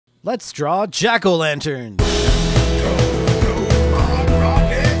Let's draw jack-o'-lanterns.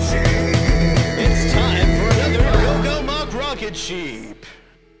 It's time for another GoGoMachRocketSheep.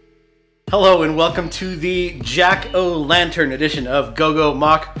 Hello and welcome to the jack-o'-lantern edition of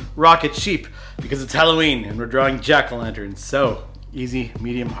GoGoMachRocketSheep, because it's Halloween and we're drawing jack-o'-lanterns. So, easy,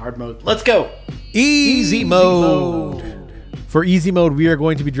 medium, hard mode. Let's go! Easy mode. For easy mode, we are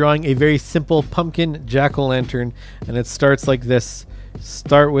going to be drawing a very simple pumpkin jack-o'-lantern, and it starts like this.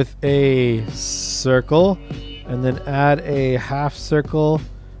 Start with a circle and then add a half circle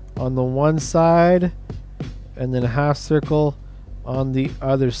on the one side and then a half circle on the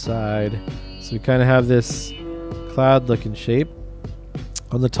other side. So we kind of have this cloud looking shape.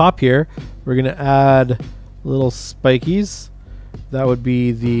 On the top here, we're going to add little spikies. That would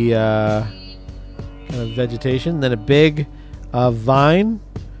be the kind of vegetation. Then a big vine.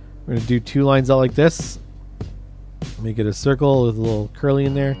 We're going to do two lines out like this. Make it a circle with a little curly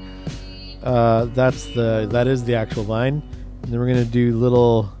in there. That is the actual vine. And then we're gonna do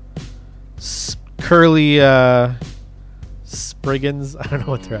little curly spriggans. I don't know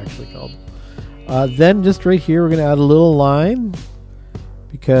what they're actually called. Then just right here, we're gonna add a little line,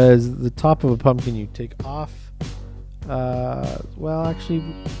 because the top of a pumpkin you take off. Well, actually,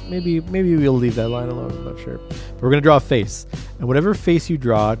 maybe we'll leave that line alone. I'm not sure. But we're gonna draw a face, and whatever face you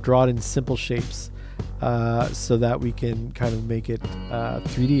draw it in simple shapes. So that we can kind of make it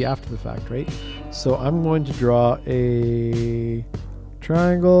 3D after the fact, right? So I'm going to draw a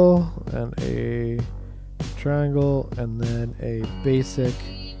triangle and a triangle and then a basic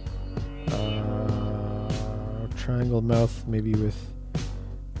triangle mouth, maybe with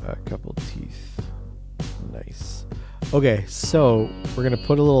a couple teeth. Nice. Okay, so we're going to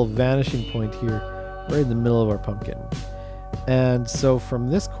put a little vanishing point here right in the middle of our pumpkin. And so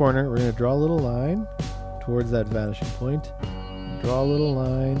from this corner, we're going to draw a little line towards that vanishing point. Draw a little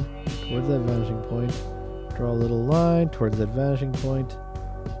line towards that vanishing point. Draw a little line towards that vanishing point.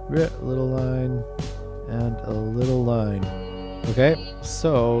 A little line and a little line. Okay,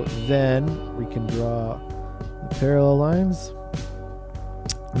 so then we can draw the parallel lines,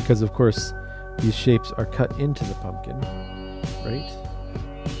 because of course these shapes are cut into the pumpkin, right?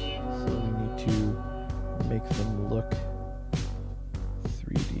 So we need to make them look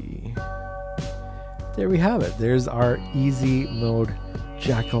 3D. There we have it. There's our easy mode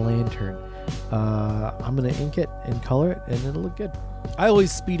jack-o'-lantern. I'm gonna ink it and color it, and it'll look good. I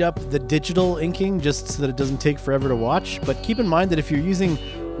always speed up the digital inking just so that it doesn't take forever to watch, but keep in mind that if you're using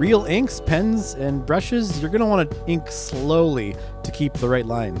real inks, pens, and brushes, you're gonna want to ink slowly to keep the right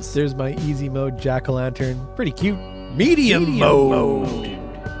lines. There's my easy mode jack-o'-lantern. Pretty cute. Medium mode.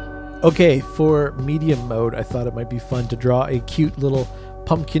 Okay, for medium mode, I thought it might be fun to draw a cute little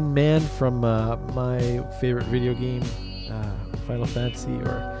pumpkin man from my favorite video game, Final Fantasy,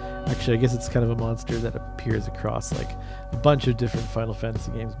 or actually I guess it's kind of a monster that appears across like a bunch of different Final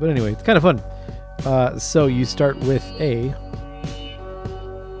Fantasy games. But anyway, it's kind of fun. So you start with a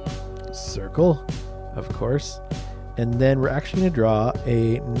circle, of course, and then we're actually going to draw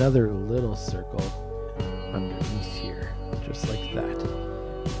another little circle underneath here, just like that.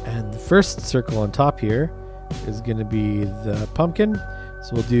 And the first circle on top here is going to be the pumpkin.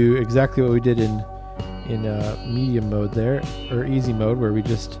 So we'll do exactly what we did in medium mode there, or easy mode, where we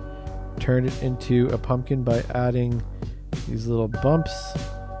just turned it into a pumpkin by adding these little bumps.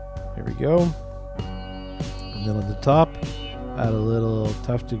 There we go. And then on the top, add a little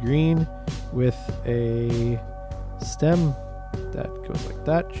tuft of green with a stem that goes like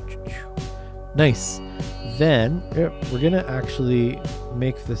that. Nice. Then we're gonna actually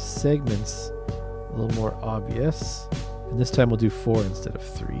make the segments a little more obvious, and this time we'll do 4 instead of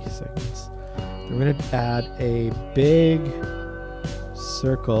 3 segments. Then we're gonna add a big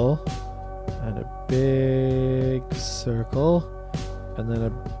circle and a big circle and then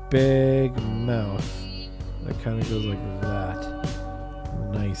a big mouth that kind of goes like that.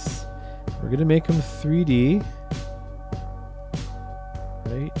 Nice. We're gonna make them 3D,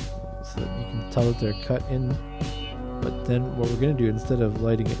 right? So that you can tell that they're cut in. But then what we're gonna do, instead of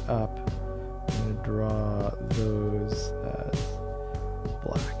lighting it up, I'm gonna draw those as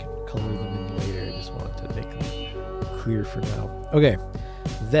black and color them in later. I just wanted to make them clear for now. Okay,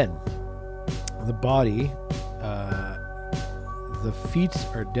 then the body, the feet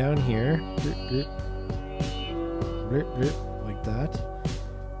are down here, like that.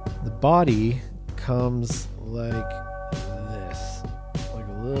 The body comes like this, like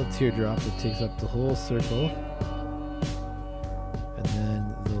a little teardrop that takes up the whole circle, and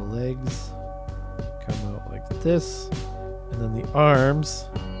then the legs come out like this, and then the arms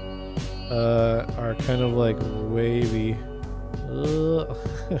are kind of like wavy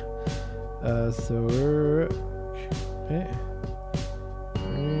So we're okay.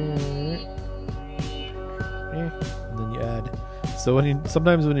 And then you add. So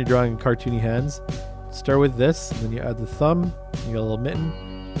sometimes when you're drawing cartoony hands, start with this, and then you add the thumb. You got a little mitten.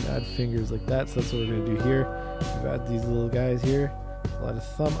 You add fingers like that. So that's what we're gonna do here. We've add these little guys here. We'll add a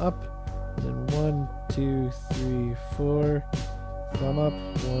thumb up, and then 1, 2, 3, 4. Thumb up.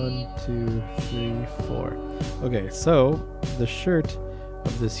 1, 2, 3, 4. Okay, so the shirt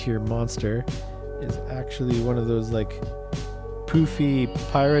of this here monster is actually one of those like poofy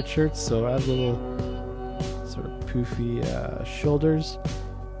pirate shirts. So add little sort of poofy shoulders,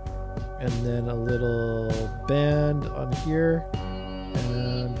 and then a little band on here,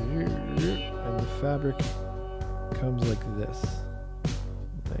 and the fabric comes like this.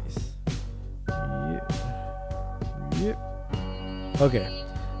 Nice. Yep. Okay,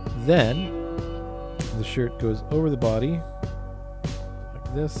 then the shirt goes over the body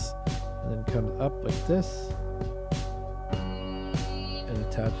like this, and then comes up like this, and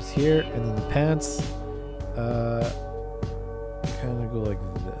attaches here, and then the pants kind of go like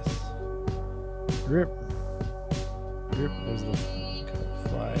this. Rip. There's the kind of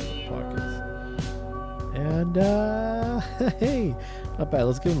fly in the pockets, and hey, not bad.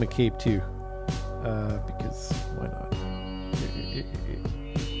 Let's give him a cape too, because why not?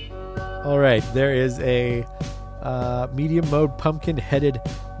 All right, there is a medium mode pumpkin-headed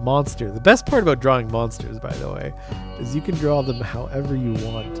monster. The best part about drawing monsters, by the way, is you can draw them however you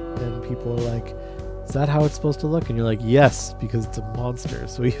want, and people are like, is that how it's supposed to look? And you're like, yes, because it's a monster.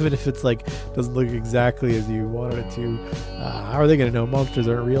 So even if it's like doesn't look exactly as you wanted it to, how are they going to know monsters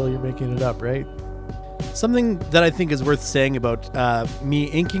aren't real? You're making it up, right? Something that I think is worth saying about me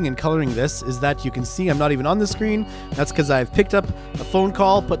inking and coloring this is that you can see I'm not even on the screen. That's because I've picked up a phone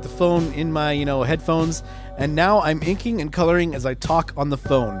call, put the phone in my headphones, and now I'm inking and coloring as I talk on the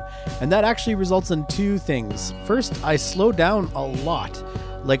phone. And that actually results in two things. First, I slow down a lot.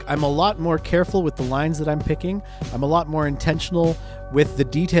 Like, I'm a lot more careful with the lines that I'm picking. I'm a lot more intentional with the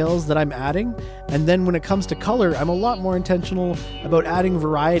details that I'm adding. And then when it comes to color, I'm a lot more intentional about adding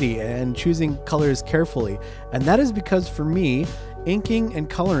variety and choosing colors carefully. And that is because for me, inking and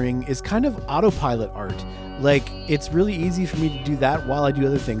coloring is kind of autopilot art. Like, it's really easy for me to do that while I do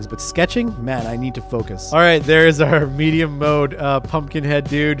other things. But sketching, man, I need to focus. All right, there's our medium mode pumpkin head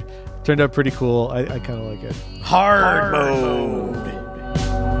dude. Turned out pretty cool. I kind of like it. Hard mode.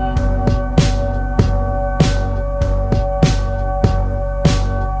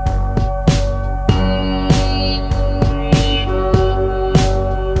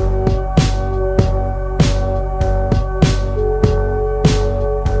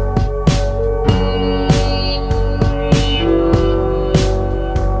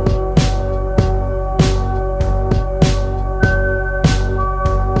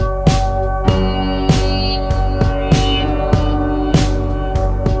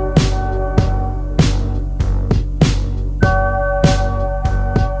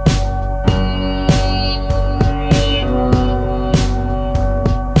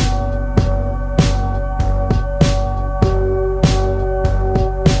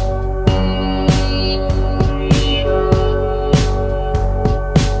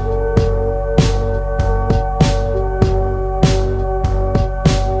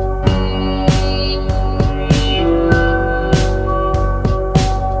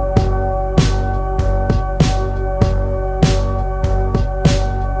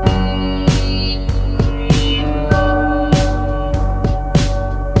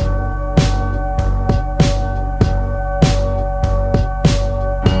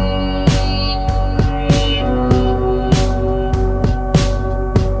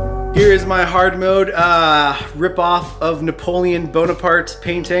 Here is my hard mode rip-off of Napoleon Bonaparte's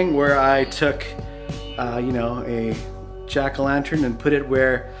painting, where I took, a jack-o'-lantern and put it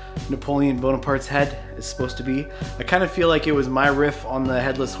where Napoleon Bonaparte's head is supposed to be. I kind of feel like it was my riff on the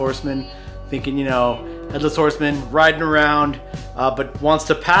Headless Horseman, thinking, Headless Horseman riding around, but wants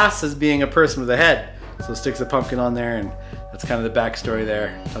to pass as being a person with a head. So sticks a pumpkin on there, and that's kind of the backstory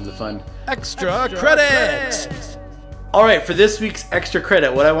there. Tons of fun. Extra credit! Alright, for this week's extra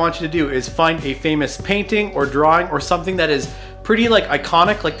credit, what I want you to do is find a famous painting or drawing or something that is pretty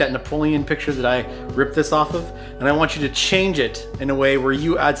iconic, like that Napoleon picture that I ripped this off of, and I want you to change it in a way where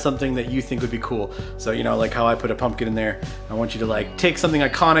you add something that you think would be cool. So, like how I put a pumpkin in there, I want you to take something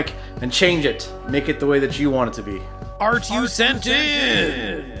iconic and change it, make it the way that you want it to be. Art you sent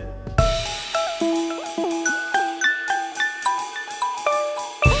in!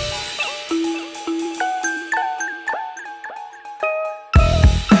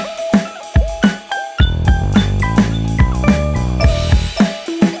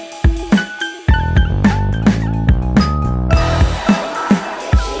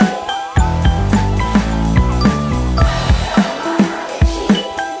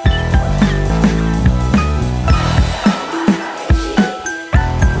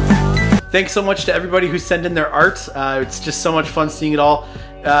 Thanks so much to everybody who sent in their art. It's just so much fun seeing it all.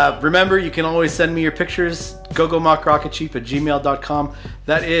 Remember, you can always send me your pictures, GoGoMachRocketSheep@gmail.com.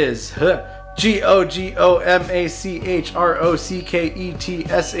 That is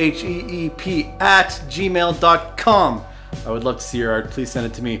GoGoMachRocketSheep@gmail.com. I would love to see your art. Please send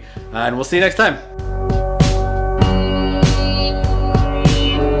it to me, and we'll see you next time.